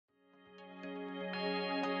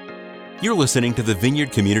You're listening to the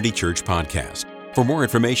Vineyard Community Church podcast. For more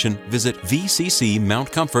information, visit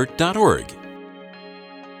vccmountcomfort.org.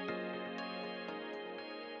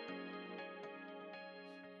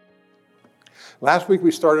 Last week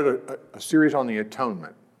we started a series on the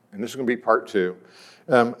atonement, and this is going to be part 2.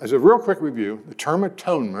 As a real quick review, the term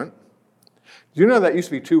atonement, do you know that used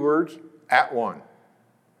to be 2 words? At one.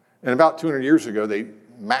 And about 200 years ago, they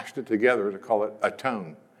mashed it together to call it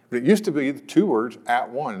atone. But it used to be 2 words at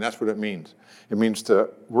one, and that's what it means. It means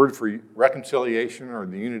the word for reconciliation or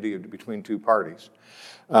the unity between 2 parties.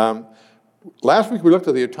 Last week we looked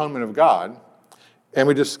at the atonement of God, and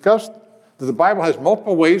we discussed that the Bible has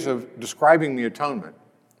multiple ways of describing the atonement.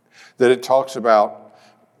 That it talks about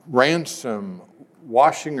ransom,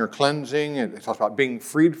 washing or cleansing, and it talks about being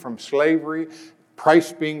freed from slavery,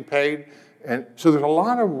 price being paid. And so there's a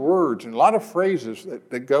lot of words and a lot of phrases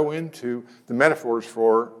that go into the metaphors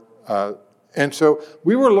for, and so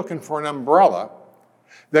we were looking for an umbrella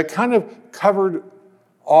that kind of covered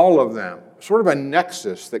all of them, sort of a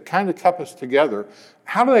nexus that kind of kept us together.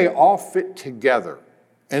 How do they all fit together?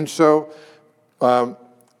 And so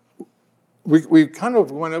we kind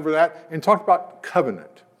of went over that and talked about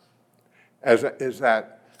covenant as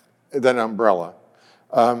that umbrella.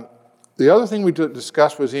 The other thing we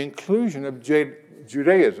discussed was the inclusion of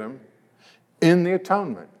Judaism in the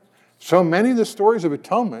atonement. So many of the stories of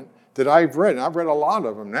atonement that I've read, and I've read a lot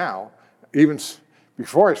of them now, even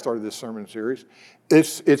before I started this sermon series,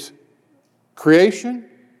 it's creation,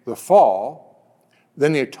 the fall,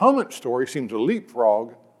 then the atonement story seems to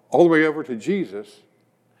leapfrog all the way over to Jesus,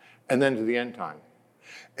 and then to the end time.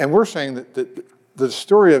 And we're saying that the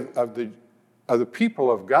story of the people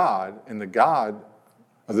of God and the God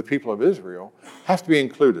of the people of Israel has to be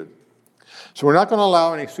included. So we're not going to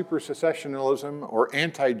allow any supersessionism or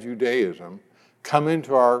anti-Judaism come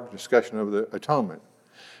into our discussion of the atonement.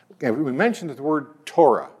 And we mentioned the word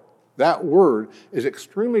Torah. That word is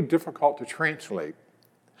extremely difficult to translate.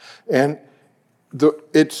 And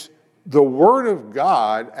it's the Word of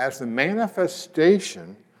God as the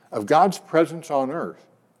manifestation of God's presence on earth.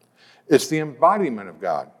 It's the embodiment of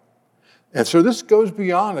God. And so this goes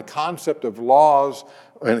beyond the concept of laws,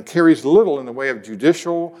 and it carries little in the way of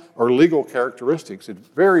judicial or legal characteristics. It's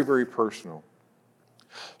very, very personal.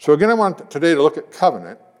 So again, I want today to look at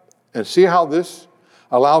covenant and see how this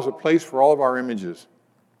allows a place for all of our images.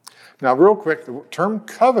 Now, real quick, the term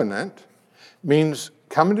covenant means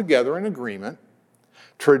coming together in agreement.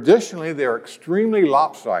 Traditionally, they're extremely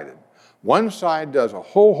lopsided. One side does a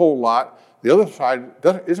whole lot. The other side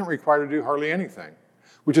isn't required to do hardly anything,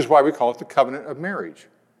 which is why we call it the covenant of marriage.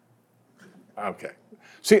 Okay.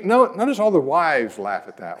 See, notice all the wives laugh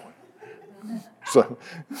at that one.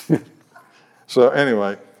 So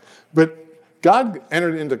anyway, but God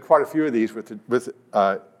entered into quite a few of these with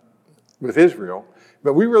Israel,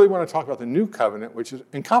 but we really want to talk about the new covenant, which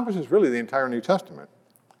encompasses really the entire New Testament.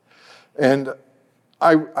 And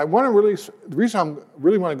I want to the reason I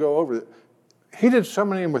really want to go over it, he did so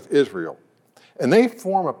many of them with Israel, and they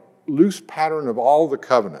form a loose pattern of all the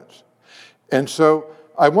covenants. And so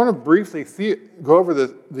I want to briefly go over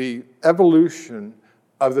the evolution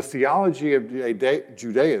of the theology of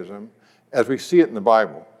Judaism as we see it in the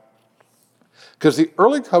Bible. Because the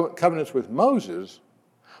early covenants with Moses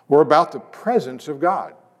were about the presence of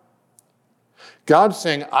God. God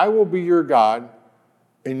saying, I will be your God,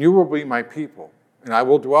 and you will be my people, and I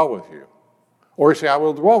will dwell with you. Or he say, I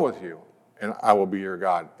will dwell with you, and I will be your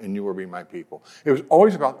God, and you will be my people. It was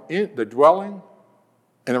always about the dwelling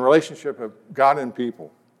and the relationship of God and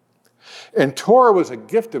people. And Torah was a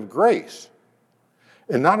gift of grace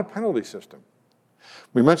and not a penalty system.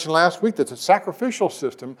 We mentioned last week that the sacrificial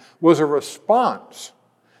system was a response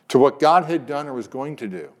to what God had done or was going to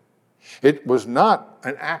do. It was not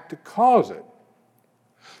an act to cause it.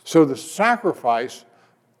 So the sacrifice,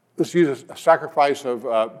 let's use a sacrifice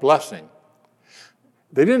of blessing.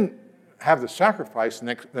 They didn't have the sacrifice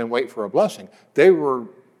and then wait for a blessing. They were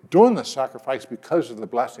doing the sacrifice because of the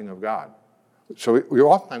blessing of God. So we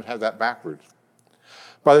oftentimes have that backwards.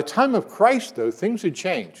 By the time of Christ, though, things had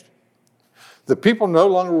changed. The people no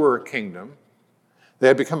longer were a kingdom. They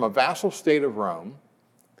had become a vassal state of Rome.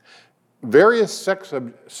 Various sects,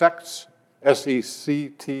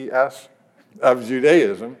 S-E-C-T-S, of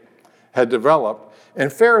Judaism had developed,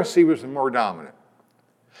 and Pharisee was the more dominant.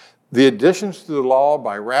 The additions to the law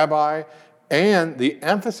by rabbi and the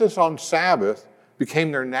emphasis on Sabbath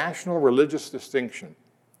became their national religious distinction.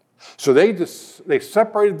 So they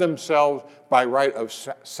separated themselves by right of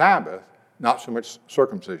Sabbath, not so much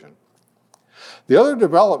circumcision. The other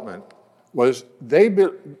development was they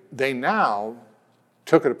now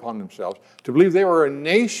took it upon themselves to believe they were a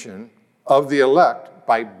nation of the elect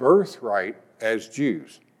by birthright as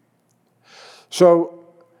Jews. So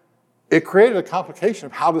it created a complication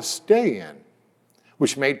of how to stay in,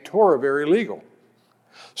 which made Torah very legal.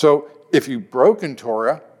 So if you've broken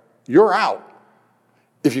Torah, you're out.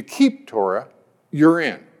 If you keep Torah, you're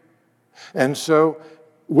in. And so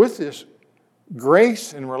with this,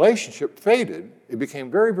 grace and relationship faded. It became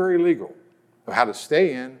very, very legal of how to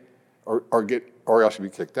stay in or else you'd be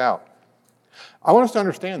kicked out. I want us to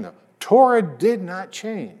understand, though, Torah did not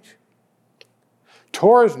change.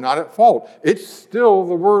 Torah is not at fault. It's still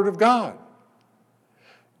the Word of God.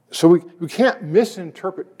 So we can't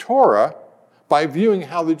misinterpret Torah by viewing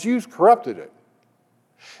how the Jews corrupted it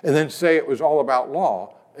and then say it was all about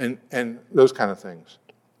law and those kind of things.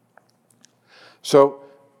 So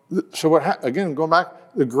again, going back,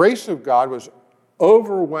 the grace of God was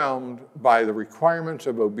overwhelmed by the requirements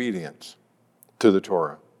of obedience to the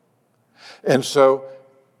Torah. And so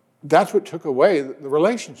that's what took away the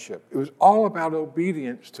relationship. It was all about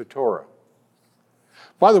obedience to Torah.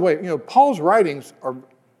 By the way, Paul's writings are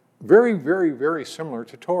very, very, very similar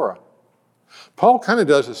to Torah. Paul kind of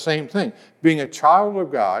does the same thing. Being a child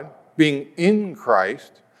of God, being in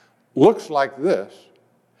Christ, looks like this.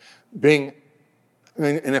 And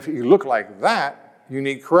if you look like that, you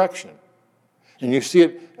need correction. And you see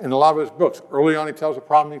it in a lot of his books. Early on, he tells a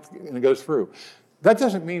problem and it goes through. That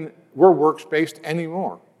doesn't mean we're works-based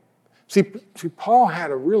anymore. See, Paul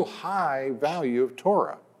had a real high value of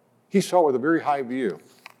Torah. He saw it with a very high view.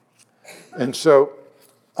 And so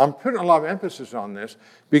I'm putting a lot of emphasis on this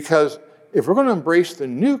because if we're going to embrace the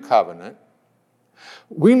new covenant,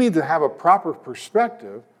 we need to have a proper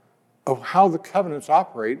perspective of how the covenants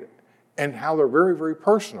operate and how they're very, very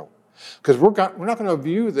personal. Because we're not going to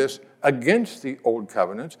view this against the old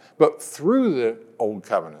covenants, but through the old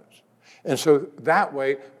covenants. And so that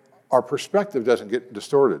way, our perspective doesn't get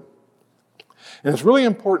distorted. And it's really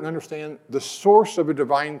important to understand the source of a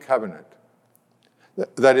divine covenant.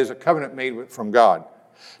 That is a covenant made from God.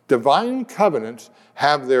 Divine covenants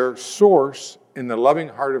have their source in the loving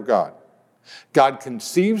heart of God. God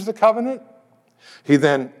conceives the covenant. He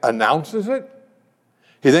then announces it.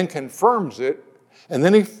 He then confirms it. And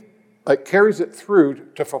then he carries it through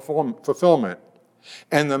to fulfillment.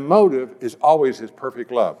 And the motive is always his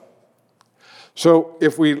perfect love. So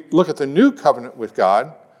if we look at the new covenant with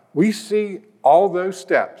God, we see all those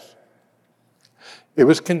steps. It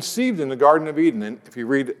was conceived in the Garden of Eden. And if you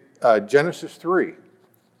read Genesis 3,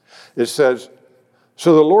 it says,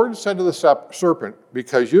 "So the Lord said to the serpent,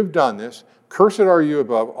 because you've done this, cursed are you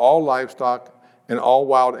above all livestock and all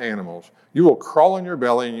wild animals. You will crawl on your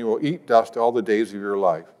belly and you will eat dust all the days of your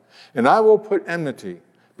life. And I will put enmity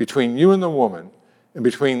between you and the woman, and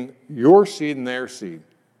between your seed and their seed.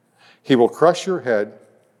 He will crush your head,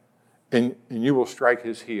 and you will strike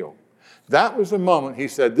his heel." That was the moment he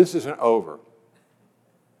said, this isn't over.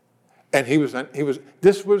 And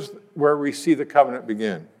this was where we see the covenant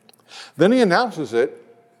begin. Then he announces it.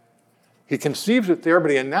 He conceives it there,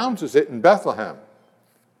 but he announces it in Bethlehem.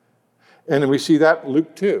 And we see that in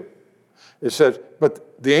Luke 2. It says,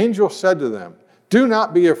 "But the angel said to them, 'Do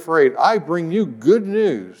not be afraid. I bring you good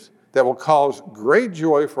news that will cause great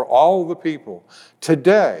joy for all the people.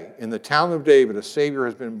 Today, in the town of David, a Savior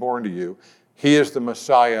has been born to you. He is the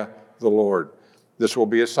Messiah, the Lord. This will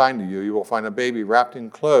be a sign to you. You will find a baby wrapped in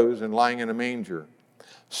clothes and lying in a manger.'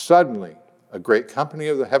 Suddenly, a great company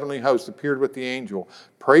of the heavenly host appeared with the angel,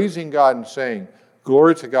 praising God and saying,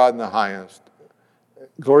 'Glory to God in the highest.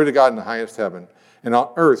 Glory to God in the highest heaven. And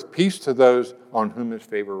on earth, peace to those on whom his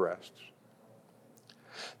favor rests.'"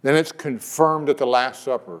 Then it's confirmed at the Last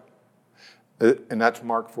Supper, and that's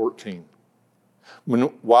Mark 14.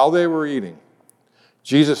 While they were eating,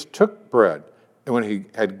 Jesus took bread, and when he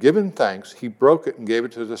had given thanks, he broke it and gave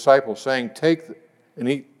it to the disciples, saying, "Take and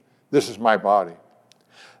eat, this is my body."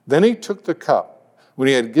 Then he took the cup. When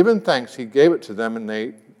he had given thanks, he gave it to them, and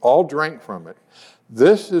they all drank from it.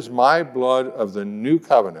 "This is my blood of the new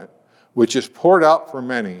covenant, which is poured out for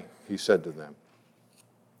many," he said to them.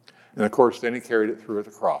 And of course, then he carried it through at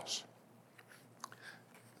the cross.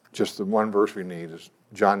 Just the one verse we need is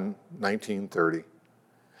John 19:30.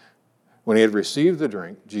 When he had received the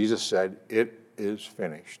drink, Jesus said, "It is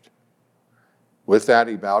finished." With that,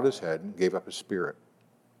 he bowed his head and gave up his spirit.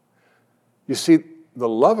 You see, the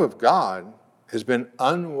love of God has been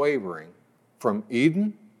unwavering from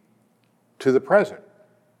Eden to the present.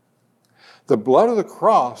 The blood of the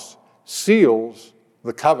cross seals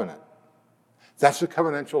the covenant. That's the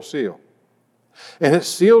covenantal seal. And it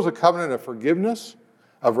seals a covenant of forgiveness,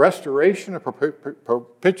 of restoration, of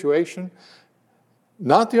perpetuation,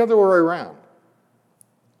 not the other way around.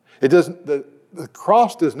 It doesn't. the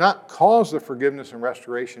cross does not cause the forgiveness and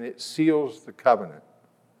restoration, it seals the covenant.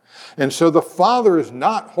 And so the Father is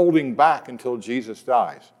not holding back until Jesus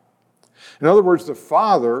dies. In other words, the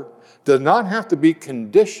Father does not have to be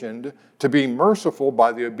conditioned to be merciful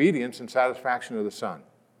by the obedience and satisfaction of the Son.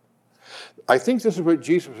 I think this is what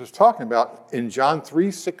Jesus was talking about in John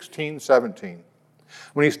 3:16-17.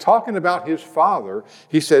 When he's talking about his Father,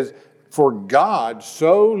 he says, "For God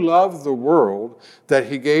so loved the world that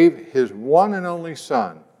he gave his one and only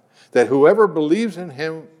Son, that whoever believes in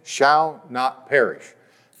him shall not perish."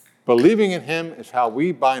 Believing in him is how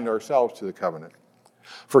we bind ourselves to the covenant.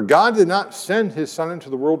 For God did not send his Son into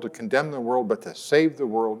the world to condemn the world, but to save the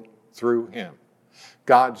world through him.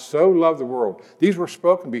 God so loved the world. These were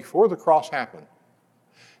spoken before the cross happened.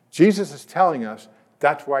 Jesus is telling us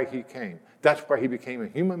that's why he came. That's why he became a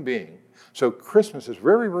human being. So Christmas is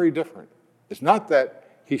very, very different. It's not that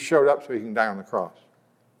he showed up so he can die on the cross.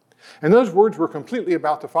 And those words were completely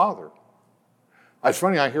about the Father. It's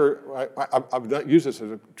funny, I've used this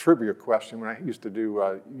as a trivia question when I used to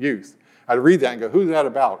do youth. I'd read that and go, who's that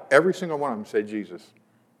about? Every single one of them said Jesus.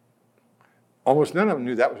 Almost none of them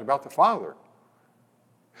knew that was about the Father.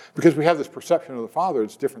 Because we have this perception of the Father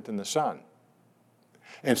that's different than the Son.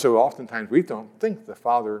 And so oftentimes we don't think the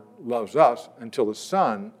Father loves us until the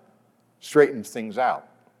Son straightens things out.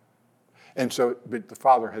 And so, but the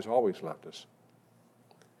Father has always loved us.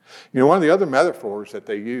 You know, one of the other metaphors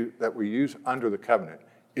that we use under the covenant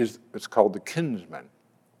is it's called the kinsman.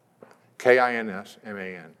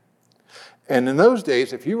 Kinsman. And in those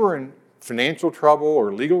days, if you were in financial trouble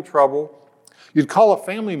or legal trouble, you'd call a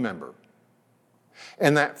family member.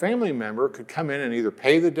 And that family member could come in and either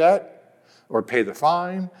pay the debt or pay the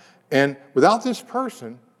fine. And without this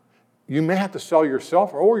person, you may have to sell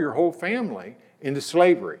yourself or your whole family into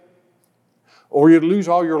slavery. Or you'd lose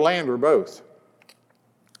all your land or both.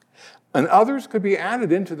 And others could be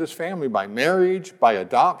added into this family by marriage, by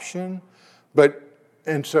adoption.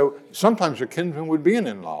 And so sometimes your kinsman would be an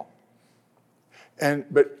in-law.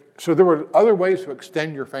 So there were other ways to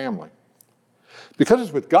extend your family. Because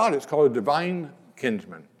it's with God, it's called a divine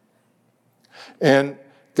kinsman. And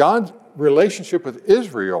God's relationship with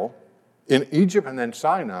Israel in Egypt and then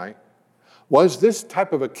Sinai was this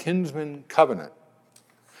type of a kinsman covenant.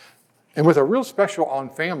 And with a real special on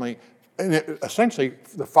family, and essentially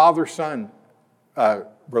the father-son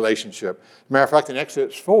relationship. As a matter of fact, in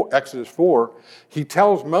Exodus 4, he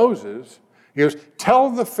tells Moses, he goes,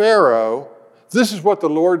 "Tell the Pharaoh, this is what the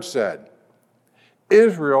Lord said.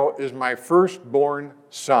 Israel is my firstborn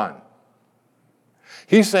son."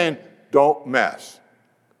 He's saying, don't mess.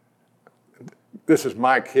 This is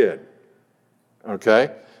my kid.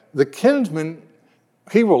 Okay? The kinsman,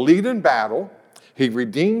 he will lead in battle. He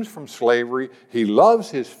redeems from slavery. He loves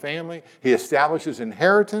his family. He establishes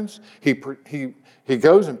inheritance. He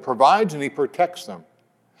goes and provides and he protects them.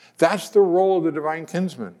 That's the role of the divine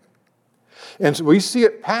kinsman. And so we see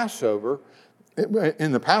it Passover,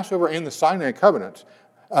 in the Passover and the Sinai covenants,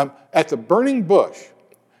 at the burning bush,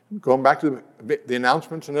 going back to the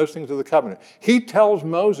announcements and those things of the covenant, he tells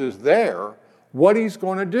Moses there what he's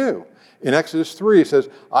going to do. In Exodus 3, he says,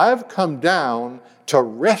 "I've come down to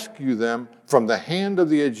rescue them from the hand of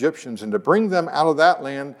the Egyptians and to bring them out of that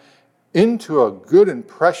land into a good and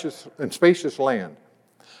precious and spacious land,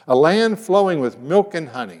 a land flowing with milk and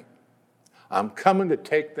honey. I'm coming to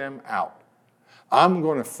take them out. I'm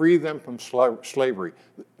going to free them from slavery,"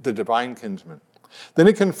 the divine kinsman. Then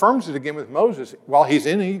he confirms it again with Moses while he's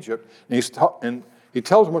in Egypt, and he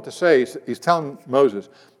tells him what to say. He's telling Moses,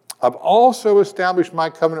 "I've also established my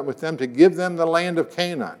covenant with them to give them the land of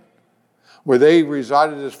Canaan, where they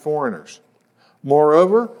resided as foreigners.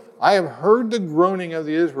 Moreover, I have heard the groaning of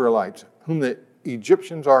the Israelites, whom the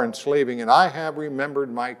Egyptians are enslaving, and I have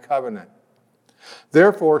remembered my covenant.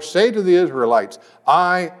 Therefore, say to the Israelites,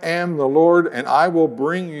 I am the Lord, and I will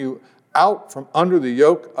bring you out from under the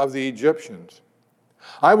yoke of the Egyptians.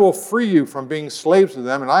 I will free you from being slaves to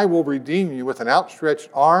them, and I will redeem you with an outstretched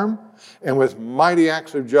arm and with mighty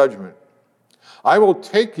acts of judgment. I will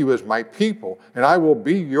take you as my people, and I will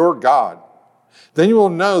be your God. Then you will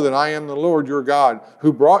know that I am the Lord your God,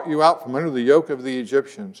 who brought you out from under the yoke of the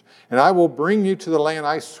Egyptians. And I will bring you to the land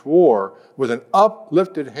I swore with an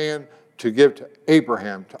uplifted hand to give to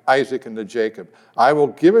Abraham, to Isaac, and to Jacob. I will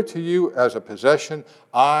give it to you as a possession.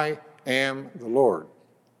 I am the Lord."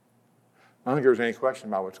 I don't think there's any question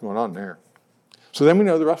about what's going on there. So then we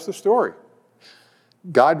know the rest of the story.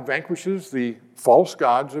 God vanquishes the false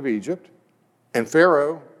gods of Egypt, and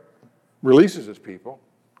Pharaoh releases his people,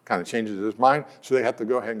 kind of changes his mind, so they have to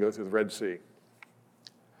go ahead and go through the Red Sea.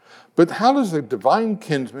 But how does the divine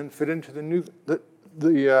kinsman fit into the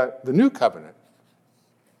new covenant?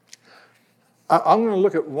 I'm going to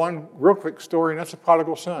look at one real quick story, and that's the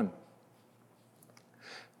prodigal son.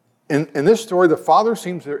 In this story, the father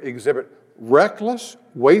seems to exhibit reckless,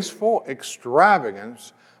 wasteful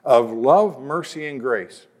extravagance of love, mercy, and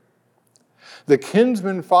grace. The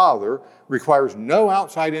kinsman father requires no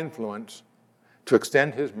outside influence to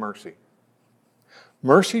extend his mercy.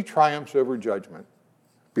 Mercy triumphs over judgment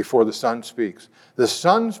before the son speaks. The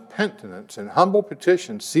son's penitence and humble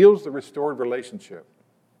petition seals the restored relationship.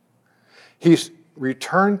 He's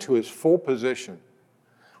returned to his full position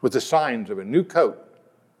with the signs of a new coat,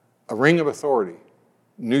 a ring of authority,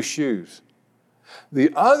 new shoes.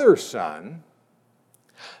 The other son,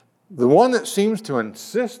 the one that seems to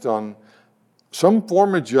insist on some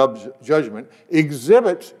form of judgment,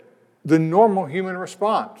 exhibits the normal human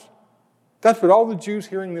response. That's what all the Jews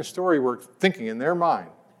hearing this story were thinking in their mind.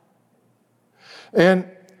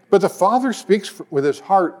 But the father speaks with his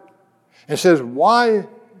heart and says, why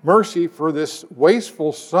mercy for this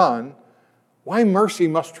wasteful son? Why mercy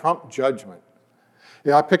must trump judgment?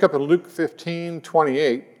 I pick up in Luke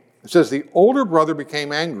 15:28. It says, the older brother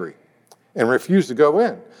became angry and refused to go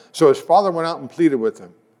in. So his father went out and pleaded with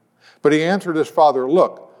him. But he answered his father,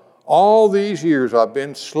 look, all these years I've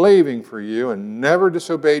been slaving for you and never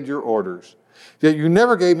disobeyed your orders. Yet you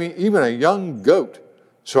never gave me even a young goat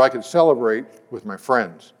so I could celebrate with my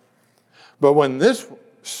friends. But when this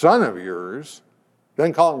son of yours,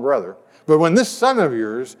 doesn't call him brother, but when this son of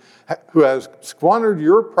yours who has squandered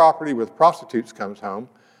your property with prostitutes comes home,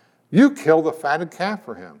 you kill the fatted calf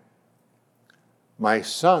for him. My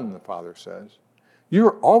son, the father says, you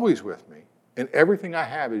are always with me, and everything I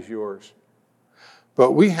have is yours.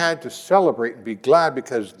 But we had to celebrate and be glad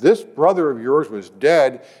because this brother of yours was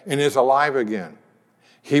dead and is alive again.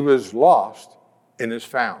 He was lost and is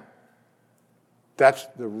found. That's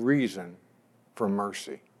the reason for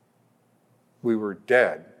mercy. We were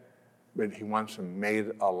dead, but he wants them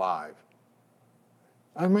made alive.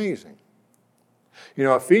 Amazing.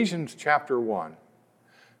 Ephesians chapter 1,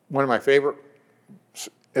 one of my favorite,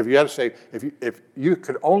 if you had to say, if you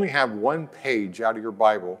could only have one page out of your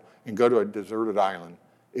Bible and go to a deserted island,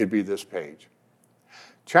 it'd be this page.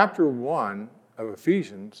 Chapter 1 of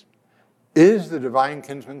Ephesians is the divine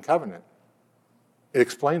kinsman covenant. It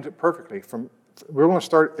explains it perfectly. We're going to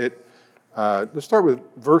start let's start with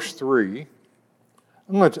verse 3.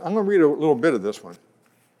 I'm going to read a little bit of this one.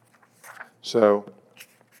 So,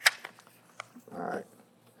 all right.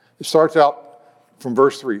 It starts out from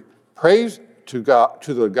verse 3. Praise to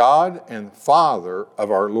the God and Father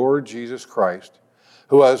of our Lord Jesus Christ,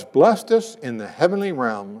 who has blessed us in the heavenly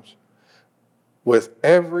realms with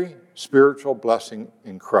every spiritual blessing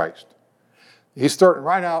in Christ. He's starting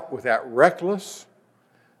right out with that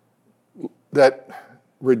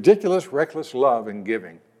ridiculous, reckless love and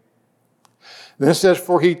giving. Then it says,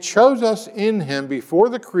 for he chose us in him before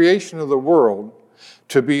the creation of the world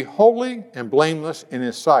to be holy and blameless in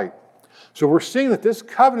his sight. So we're seeing that this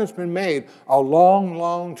covenant's been made a long,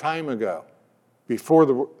 long time ago, before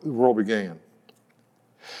the world began.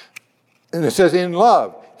 And it says, in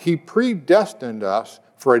love, he predestined us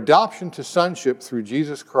for adoption to sonship through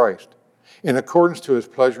Jesus Christ, in accordance to his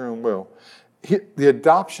pleasure and will. The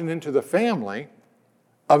adoption into the family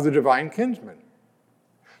of the divine kinsman.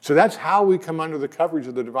 So that's how we come under the coverage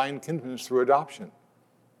of the divine kinsman, is through adoption.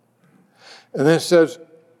 And then it says,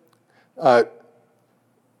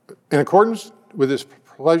 in accordance with his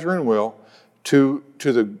pleasure and will, to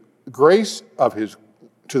the praise of his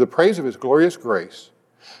glorious grace,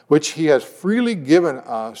 which he has freely given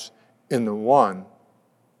us in the one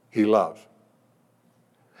he loves.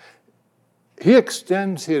 He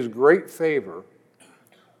extends his great favor,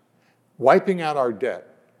 wiping out our debt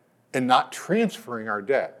and not transferring our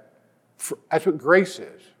debt. That's what grace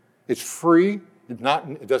is. It's free.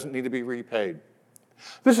 It doesn't need to be repaid.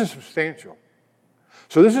 This is substantial.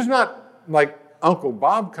 So this is not like Uncle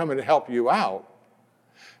Bob coming to help you out,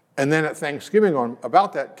 and then at Thanksgiving on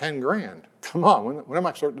about that 10 grand. Come on, when am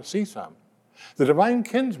I starting to see some? The divine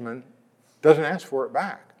kinsman doesn't ask for it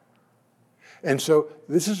back. And so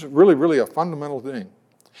this is really, really a fundamental thing.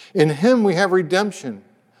 In him we have redemption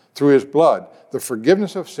through his blood, the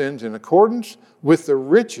forgiveness of sins in accordance with the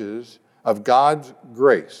riches of God's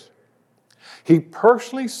grace. He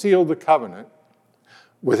personally sealed the covenant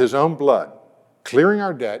with his own blood, clearing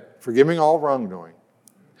our debt, forgiving all wrongdoing.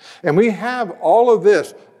 And we have all of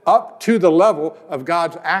this up to the level of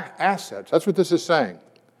God's assets. That's what this is saying.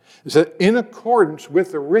 It says in accordance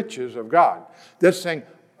with the riches of God. That's saying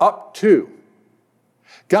up to.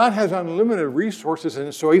 God has unlimited resources,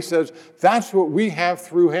 and so he says that's what we have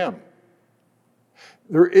through him.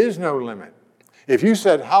 There is no limit. If you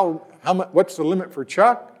said, what's the limit for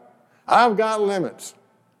Chuck? I've got limits.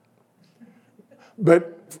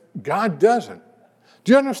 But God doesn't.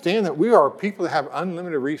 Do you understand that we are people that have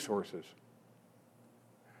unlimited resources?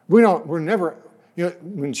 We're never,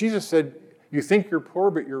 when Jesus said, you think you're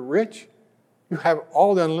poor, but you're rich, you have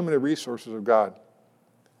all the unlimited resources of God.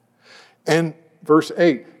 And verse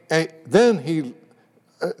 8, and then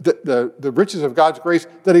the riches of God's grace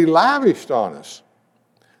that he lavished on us.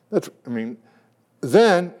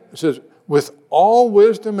 Then it says, with all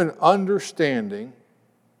wisdom and understanding,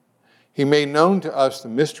 he made known to us the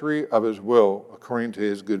mystery of his will according to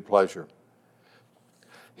his good pleasure.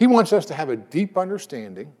 He wants us to have a deep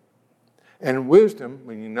understanding and wisdom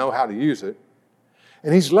when you know how to use it.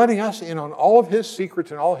 And he's letting us in on all of his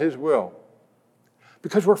secrets and all his will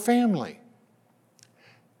because we're family.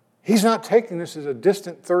 He's not taking this as a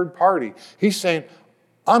distant third party. He's saying,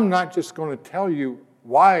 I'm not just going to tell you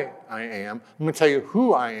why I am. I'm going to tell you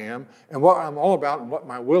who I am and what I'm all about and what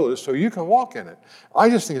my will is so you can walk in it. I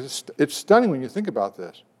just think it's stunning when you think about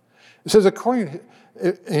this. It says, according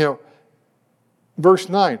to, verse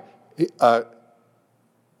 9,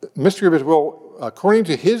 mystery of his will, according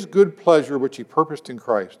to his good pleasure which he purposed in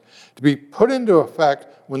Christ, to be put into effect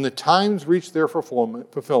when the times reach their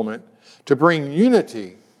fulfillment, to bring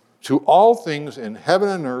unity to all things in heaven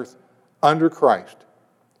and earth under Christ.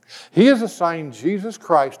 He has assigned Jesus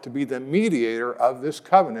Christ to be the mediator of this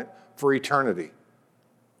covenant for eternity.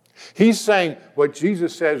 He's saying what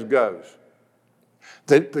Jesus says goes.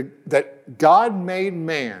 That God-made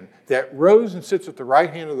man that rose and sits at the right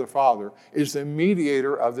hand of the Father is the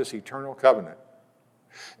mediator of this eternal covenant.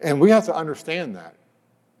 And we have to understand that.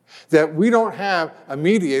 That we don't have a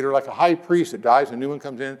mediator like a high priest that dies and a new one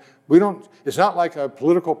comes in. It's not like a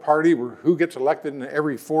political party where who gets elected in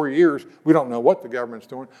every 4 years. We don't know what the government's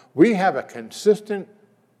doing. We have a consistent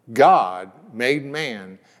God-made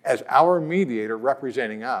man as our mediator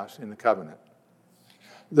representing us in the covenant.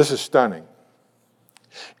 This is stunning.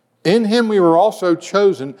 In him we were also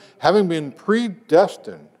chosen, having been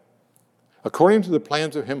predestined, according to the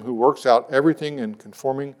plans of him who works out everything in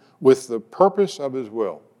conforming with the purpose of his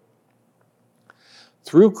will.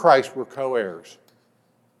 Through Christ, we're co-heirs.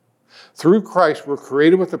 Through Christ, we're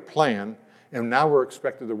created with a plan, and now we're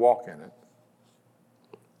expected to walk in it.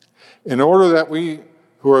 In order that we,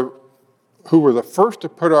 who were the first to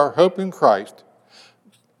put our hope in Christ,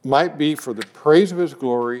 might be for the praise of his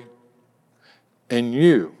glory, and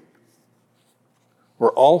you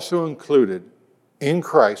were also included in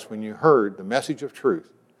Christ when you heard the message of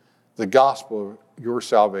truth, the gospel of your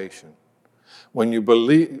salvation. When you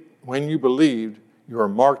believed, you are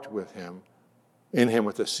marked with him, in him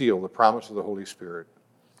with the seal, the promise of the Holy Spirit.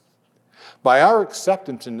 By our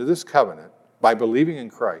acceptance into this covenant, by believing in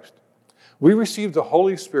Christ, we receive the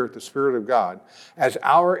Holy Spirit, the Spirit of God, as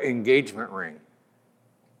our engagement ring.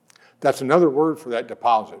 That's another word for that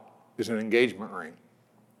deposit, is an engagement ring.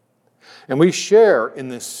 And we share in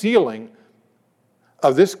the sealing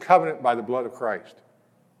of this covenant by the blood of Christ.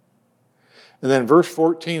 And then verse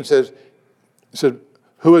 14 says,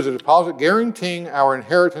 who is a deposit guaranteeing our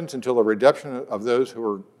inheritance until the redemption of those who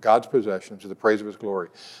are God's possession to the praise of his glory.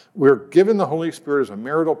 We're given the Holy Spirit as a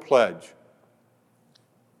marital pledge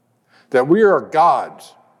that we are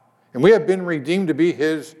God's and we have been redeemed to be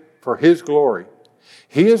his for his glory.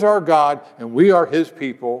 He is our God and we are his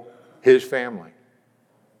people, his family.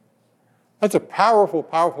 That's a powerful,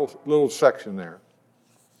 powerful little section there.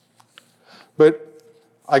 But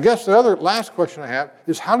I guess the last question I have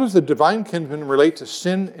is, how does the divine kinsman relate to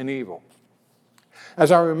sin and evil?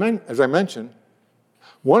 As I mentioned,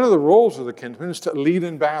 one of the roles of the kinsman is to lead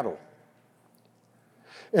in battle.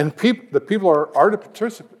 And the people are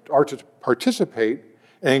to participate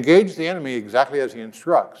and engage the enemy exactly as he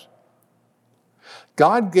instructs.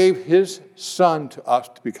 God gave his son to us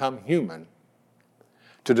to become human,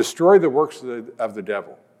 to destroy the works of the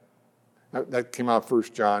devil. That came out of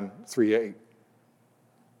 1 John 3:8.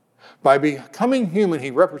 By becoming human,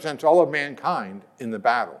 he represents all of mankind in the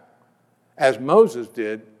battle, as Moses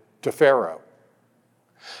did to Pharaoh.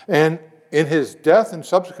 And in his death and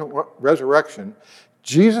subsequent resurrection,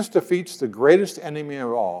 Jesus defeats the greatest enemy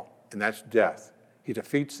of all, and that's death. He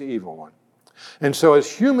defeats the evil one. And so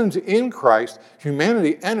as humans in Christ,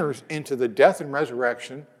 humanity enters into the death and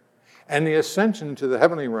resurrection and the ascension into the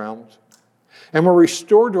heavenly realms, and we're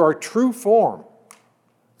restored to our true form,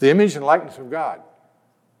 the image and likeness of God.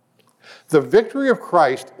 The victory of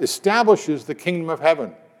Christ establishes the kingdom of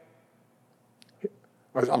heaven.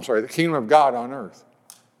 The kingdom of God on earth.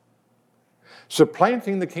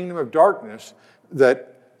 Supplanting the kingdom of darkness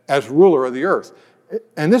as ruler of the earth.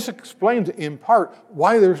 And this explains in part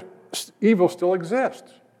why evil still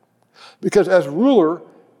exists. Because as ruler,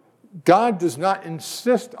 God does not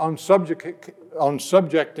insist on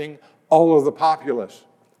subjecting all of the populace.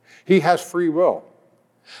 He has free will.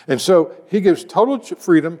 And so he gives total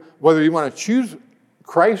freedom, whether you want to choose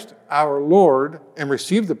Christ our Lord and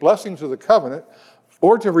receive the blessings of the covenant,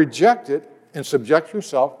 or to reject it and subject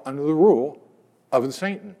yourself under the rule of the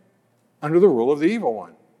Satan, under the rule of the evil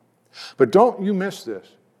one. But don't you miss this.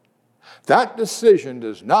 That decision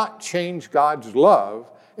does not change God's love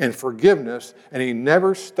and forgiveness, and he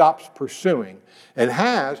never stops pursuing, and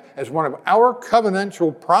has, as one of our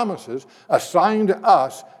covenantal promises, assigned to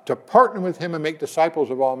us to partner with him and make disciples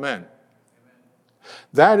of all men.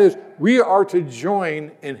 That is, we are to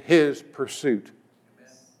join in his pursuit.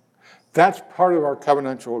 That's part of our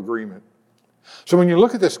covenantal agreement. So when you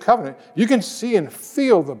look at this covenant, you can see and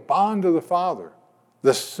feel the bond of the Father,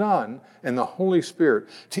 the Son, and the Holy Spirit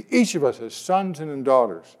to each of us as sons and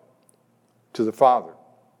daughters to the Father.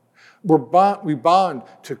 We bond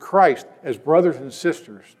to Christ as brothers and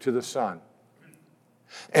sisters to the Son.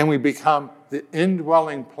 And we become the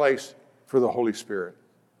indwelling place for the Holy Spirit.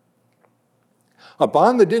 A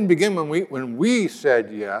bond that didn't begin when we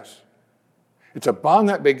said yes. It's a bond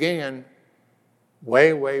that began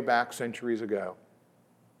way, way back centuries ago.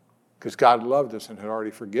 Because God loved us and had already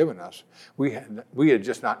forgiven us. We had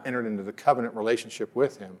just not entered into the covenant relationship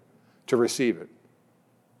with him to receive it.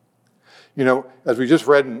 You know, as we just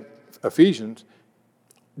read in Ephesians,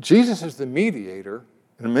 Jesus is the mediator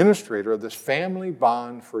and administrator of this family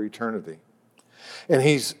bond for eternity. And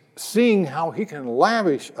he's seeing how he can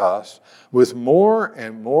lavish us with more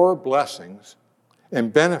and more blessings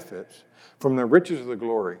and benefits from the riches of the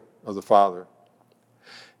glory of the Father.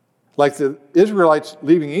 Like the Israelites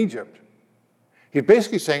leaving Egypt, he's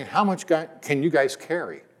basically saying, how much can you guys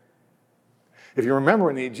carry? If you remember,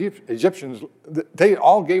 in the Egyptians, they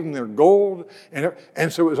all gave them their gold,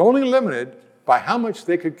 and so it was only limited by how much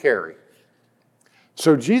they could carry.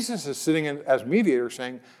 So Jesus is sitting in as mediator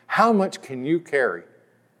saying, how much can you carry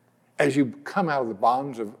as you come out of the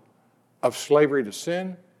bonds of slavery to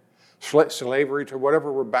sin, slavery to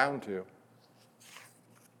whatever we're bound to?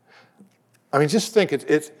 I mean, just think,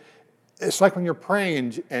 it's like when you're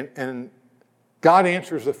praying and God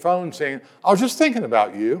answers the phone saying, I was just thinking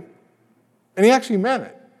about you. And he actually meant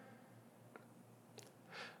it.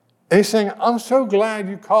 And he's saying, I'm so glad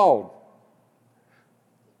you called.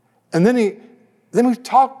 And then we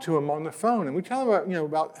talk to him on the phone, and we tell him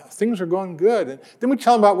about things are going good. And then we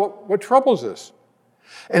tell him about what troubles us.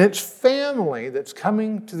 And it's family that's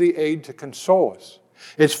coming to the aid to console us.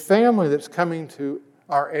 It's family that's coming to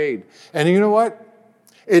our aid. And you know what?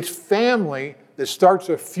 It's family that starts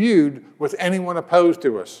a feud with anyone opposed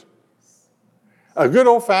to us. A good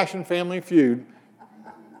old-fashioned family feud.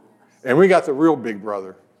 And we got the real big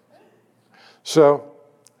brother. So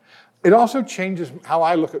it also changes how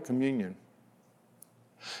I look at communion.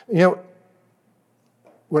 You know,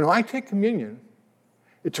 when I take communion,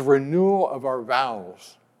 it's a renewal of our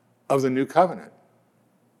vows of the new covenant.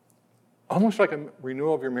 Almost like a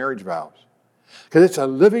renewal of your marriage vows. Because it's a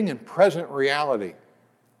living and present reality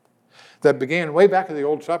that began way back at the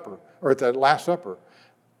Old Supper, or at the Last Supper.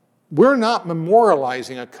 We're not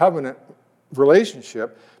memorializing a covenant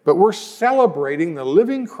relationship, but we're celebrating the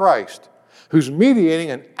living Christ who's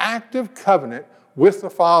mediating an active covenant with the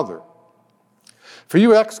Father. For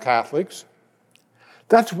you ex-Catholics,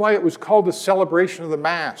 that's why it was called the celebration of the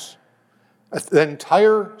Mass. The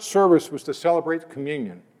entire service was to celebrate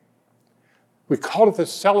communion. We called it the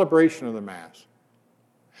celebration of the Mass.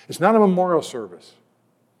 It's not a memorial service.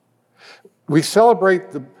 We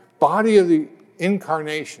celebrate the body of the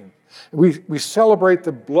incarnation. We celebrate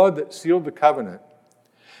the blood that sealed the covenant.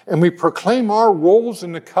 And we proclaim our roles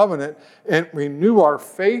in the covenant and renew our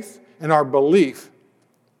faith and our belief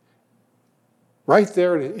right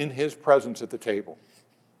there in his presence at the table.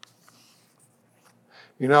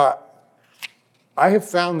 You know, I have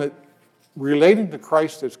found that relating to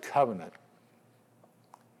Christ as covenant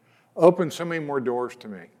opens so many more doors to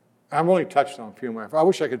me. I've only touched on a few more. I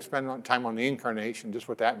wish I could spend time on the incarnation, just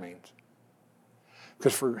what that means.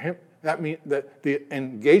 Because for him, that means that the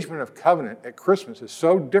engagement of covenant at Christmas is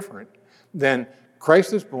so different than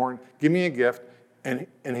Christ is born, give me a gift, and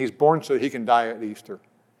he's born so he can die at Easter.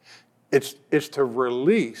 It's to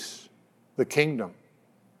release the kingdom,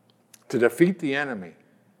 to defeat the enemy.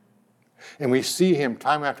 And we see him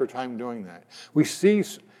time after time doing that. We see,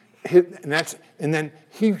 and then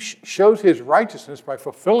he shows his righteousness by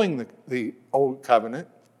fulfilling the old covenant,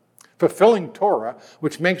 fulfilling Torah,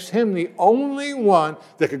 which makes him the only one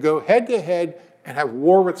that could go head to head and have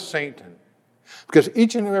war with Satan. Because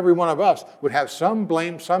each and every one of us would have some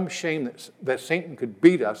blame, some shame that Satan could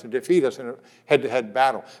beat us and defeat us in a head-to-head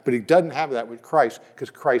battle. But he doesn't have that with Christ, because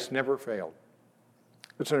Christ never failed.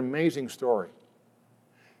 It's an amazing story.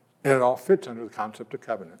 And it all fits under the concept of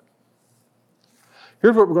covenant.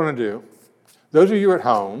 Here's what we're going to do. Those of you at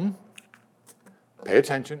home, pay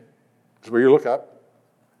attention. This is where you look up.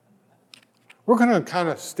 We're going to kind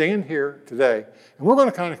of stand here today, and we're going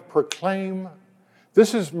to kind of proclaim.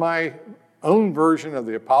 This is my own version of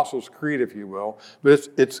the Apostles' Creed, if you will, but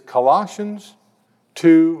it's Colossians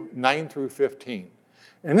 2, 9 through 15.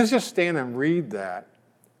 And let's just stand and read that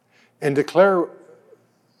and declare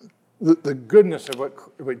the goodness of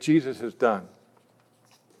what Jesus has done.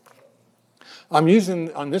 I'm using,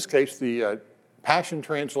 in this case, the Passion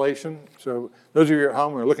Translation. So those of you at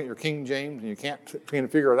home who are looking at your King James and you can't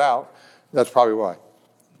figure it out, that's probably why.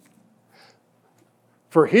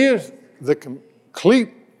 For he is the complete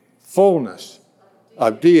fullness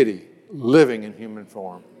of deity living in human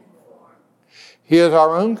form. He is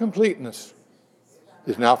our own completeness,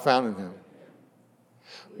 is now found in him.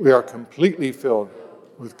 We are completely filled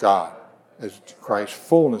with God as Christ's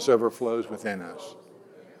fullness overflows within us.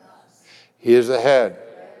 He is the head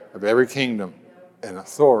of every kingdom and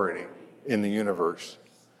authority in the universe.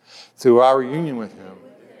 Through our union with him,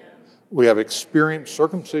 we have experienced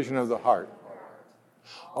circumcision of the heart.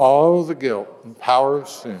 All the guilt and power of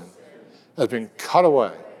sin has been cut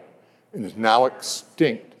away and is now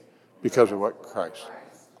extinct because of what Christ,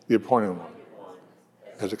 the appointed one,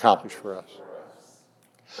 has accomplished for us.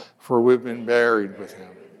 For we've been buried with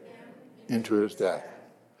him into his death.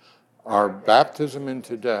 Our baptism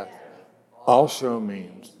into death also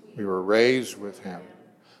means we were raised with him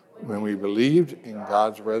when we believed in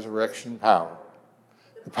God's resurrection power,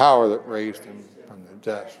 the power that raised him from the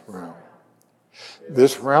death realm.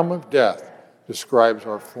 This realm of death describes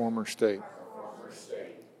our former state.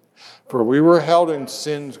 For we were held in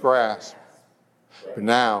sin's grasp, but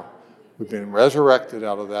now we've been resurrected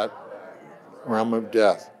out of that realm of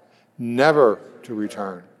death, never to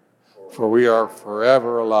return, for we are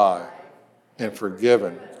forever alive and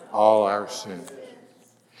forgiven all our sins.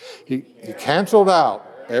 He canceled out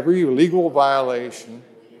every legal violation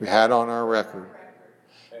we had on our record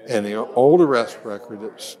and the old arrest record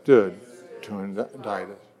that stood to indict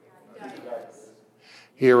us.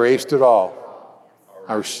 He erased it all,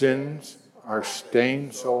 our sins, our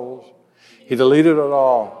stained souls. He deleted it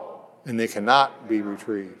all, and they cannot be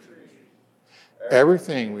retrieved.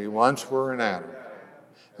 Everything we once were in Adam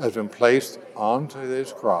has been placed onto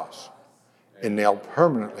his cross and nailed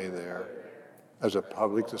permanently there as a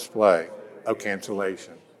public display of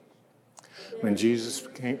cancellation. When Jesus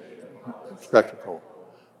became a spectacle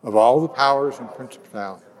of all the powers and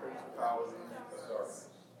principalities,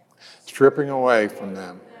 stripping away from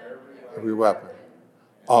them every weapon,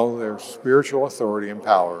 all their spiritual authority and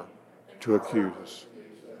power to accuse us.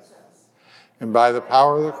 And by the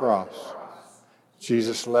power of the cross,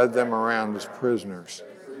 Jesus led them around as prisoners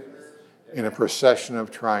in a procession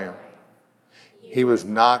of triumph. He was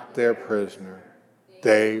not their prisoner.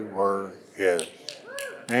 They were his.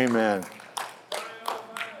 Amen.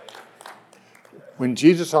 When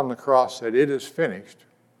Jesus on the cross said, "It is finished,"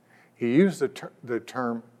 he used the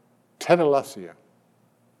term tetelestai,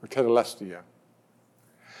 or tetelestai.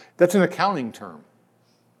 That's an accounting term.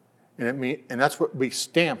 And that's what we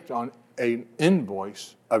stamped on an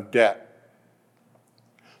invoice of debt.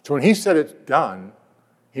 So when he said it's done,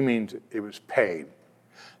 he means it was paid.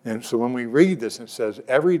 And so when we read this, it says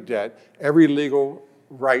every debt, every legal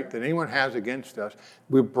right that anyone has against us,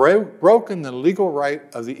 we've broken the legal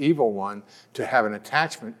right of the evil one to have an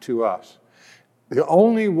attachment to us. The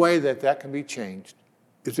only way that can be changed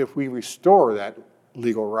is if we restore that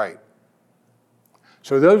legal right.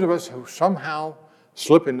 So those of us who somehow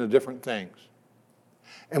slip into different things,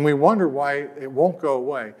 and we wonder why it won't go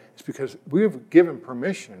away, it's because we have given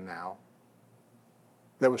permission now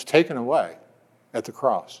that was taken away at the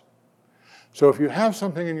cross. So if you have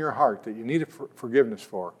something in your heart that you need forgiveness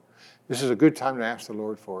for, this is a good time to ask the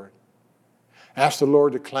Lord for it. Ask the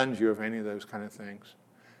Lord to cleanse you of any of those kind of things.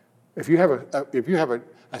 If you have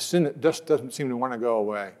a sin that just doesn't seem to want to go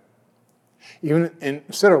away,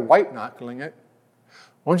 instead of white-knuckling it,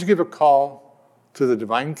 why don't you give a call to the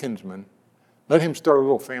divine kinsman? Let him start a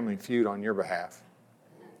little family feud on your behalf.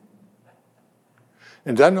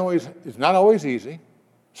 It's not always easy.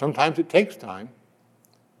 Sometimes it takes time,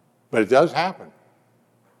 but it does happen.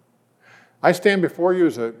 I stand before you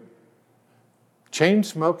as a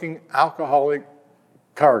chain-smoking, alcoholic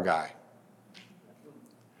car guy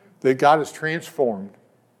that God has transformed,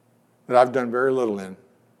 that I've done very little in.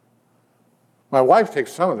 My wife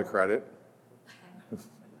takes some of the credit.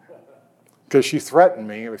 because she threatened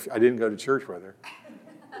me if I didn't go to church with her.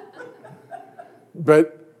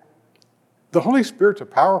 But the Holy Spirit's a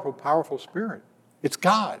powerful, powerful spirit. It's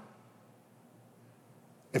God.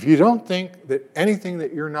 If you don't think that anything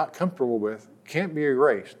that you're not comfortable with can't be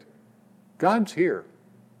erased, God's here.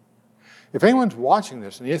 If anyone's watching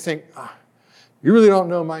this and you think, you really don't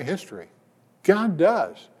know my history, God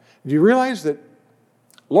does. Do you realize that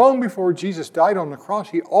long before Jesus died on the cross,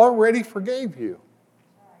 he already forgave you?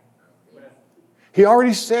 He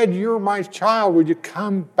already said, you're my child. Would you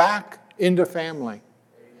come back into family?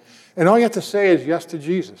 And all you have to say is yes to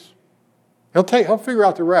Jesus. He'll figure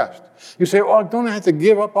out the rest. You say, oh, don't I have to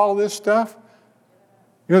give up all this stuff?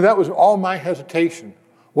 You know, that was all my hesitation.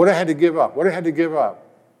 What I had to give up.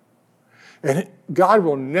 And God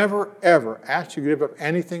will never, ever ask you to give up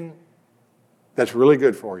anything that's really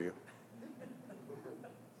good for you.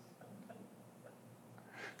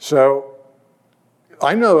 So,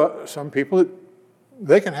 I know some people that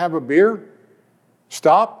they can have a beer,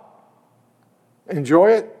 stop,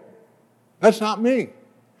 enjoy it. That's not me.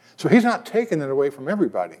 So he's not taking it away from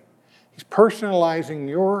everybody. He's personalizing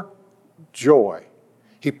your joy.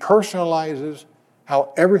 He personalizes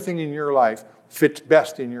how everything in your life fits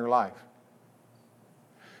best in your life.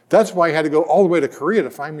 That's why he had to go all the way to Korea to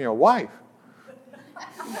find me a wife.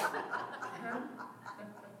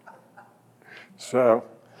 So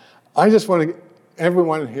I just want to,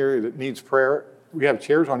 everyone here that needs prayer, we have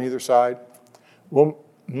chairs on either side. We'll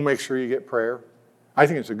make sure you get prayer. I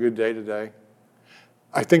think it's a good day today.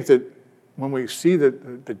 I think that when we see the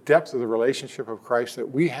depth of the relationship of Christ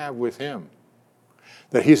that we have with him,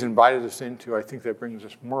 that he's invited us into, I think that brings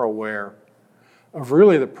us more aware of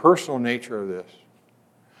really the personal nature of this.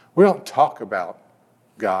 We don't talk about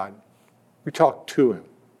God. We talk to him.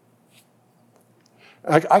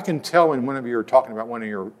 I can tell when one of you are talking about one of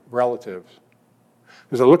your relatives.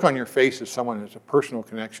 There's a look on your face as someone that's a personal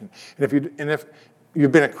connection. And if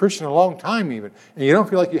you've been a Christian a long time even, and you don't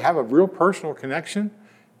feel like you have a real personal connection,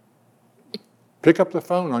 pick up the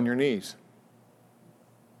phone on your knees.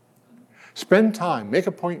 Spend time. Make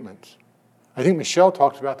appointments. I think Michelle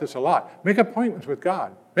talks about this a lot. Make appointments with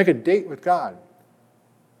God. Make a date with God.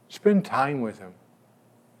 Spend time with him.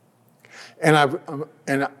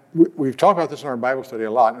 And we've talked about this in our Bible study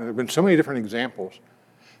a lot, and there have been so many different examples.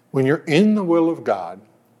 When you're in the will of God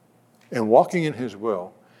and walking in his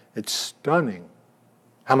will, it's stunning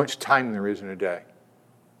how much time there is in a day.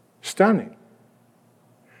 Stunning.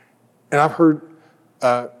 And I've heard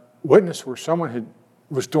witness where someone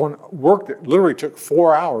was doing work that literally took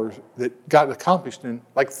 4 hours that got accomplished in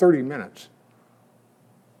like 30 minutes.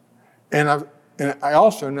 And I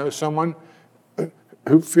also know someone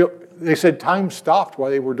they said time stopped while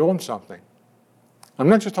they were doing something. I'm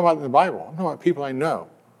not just talking about in the Bible. I'm talking about people I know.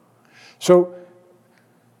 So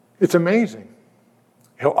it's amazing.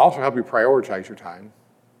 He'll also help you prioritize your time.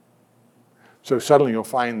 So suddenly you'll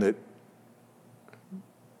find that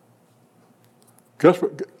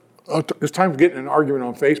it's time for getting an argument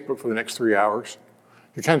on Facebook for the next 3 hours.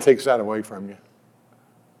 It kind of takes that away from you.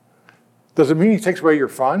 Does it mean he takes away your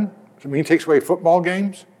fun? Does it mean he takes away football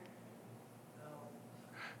games?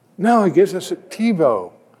 No, he gives us a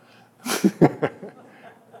TiVo.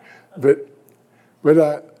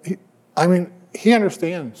 He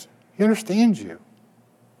understands. He understands you.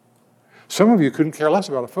 Some of you couldn't care less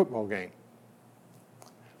about a football game.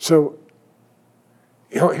 So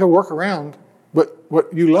he'll work around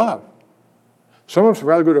what you love. Some of us would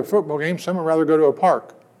rather go to a football game. Some would rather go to a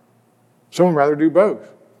park. Some would rather do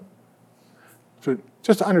both. So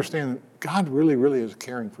just to understand that God really, really is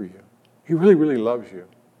caring for you. He really, really loves you.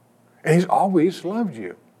 And he's always loved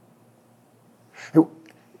you.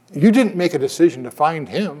 You didn't make a decision to find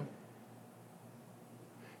him.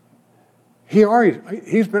 He's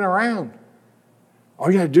been around.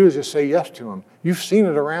 All you got to do is just say yes to him. You've seen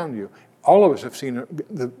it around you. All of us have seen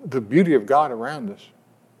the beauty of God around us.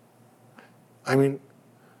 I mean,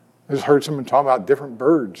 I just heard someone talk about different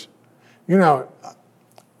birds. You know,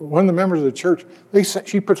 one of the members of the church,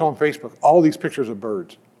 she puts on Facebook all these pictures of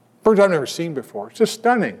birds. Birds I've never seen before. It's just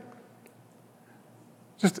stunning.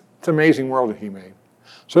 It's an amazing world that he made.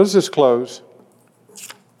 So let's just close.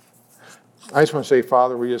 I just want to say,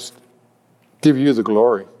 Father, we just give you the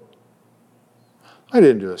glory. I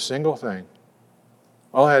didn't do a single thing.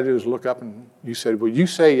 All I had to do was look up and you said, will you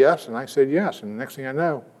say yes? And I said yes. And the next thing I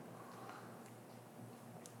know,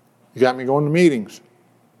 you got me going to meetings.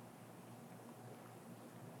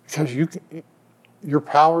 Because your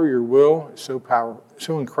power, your will is so powerful,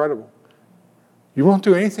 so incredible. You won't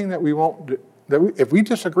do anything that we won't do. If we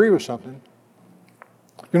disagree with something,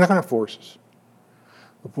 you're not going to force us.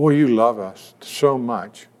 But boy, you love us so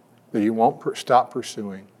much that you won't stop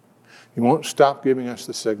pursuing. You won't stop giving us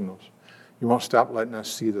the signals. You won't stop letting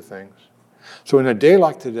us see the things. So in a day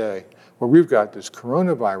like today, where we've got this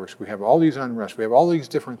coronavirus, we have all these unrest, we have all these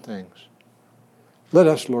different things, let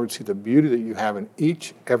us, Lord, see the beauty that you have in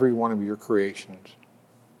each, every one of your creations.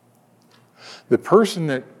 The person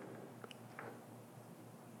that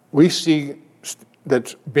we see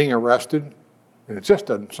that's being arrested, and it's just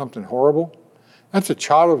done something horrible, that's a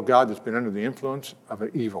child of God that's been under the influence of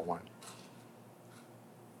an evil one.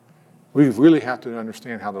 We really have to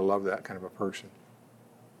understand how to love that kind of a person.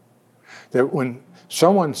 That when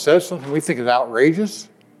someone says something we think is outrageous,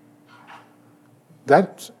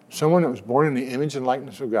 that's someone that was born in the image and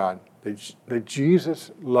likeness of God, that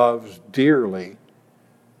Jesus loves dearly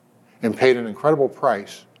and paid an incredible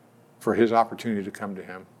price for his opportunity to come to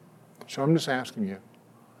him. So I'm just asking you,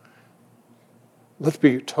 let's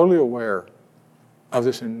be totally aware of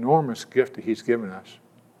this enormous gift that he's given us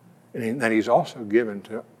and that he's also given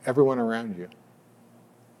to everyone around you.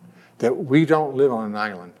 That we don't live on an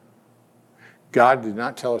island. God did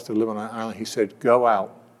not tell us to live on an island. He said, go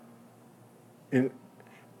out and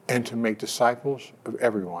to make disciples of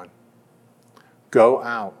everyone. Go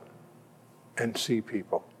out and see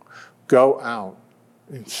people. Go out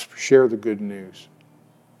and share the good news.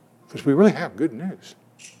 Because we really have good news.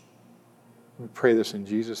 We pray this in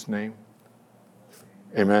Jesus' name.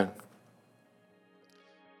 Amen.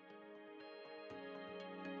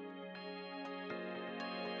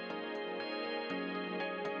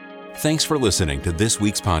 Thanks for listening to this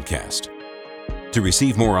week's podcast. To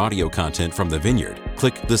receive more audio content from the Vineyard,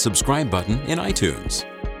 click the subscribe button in iTunes.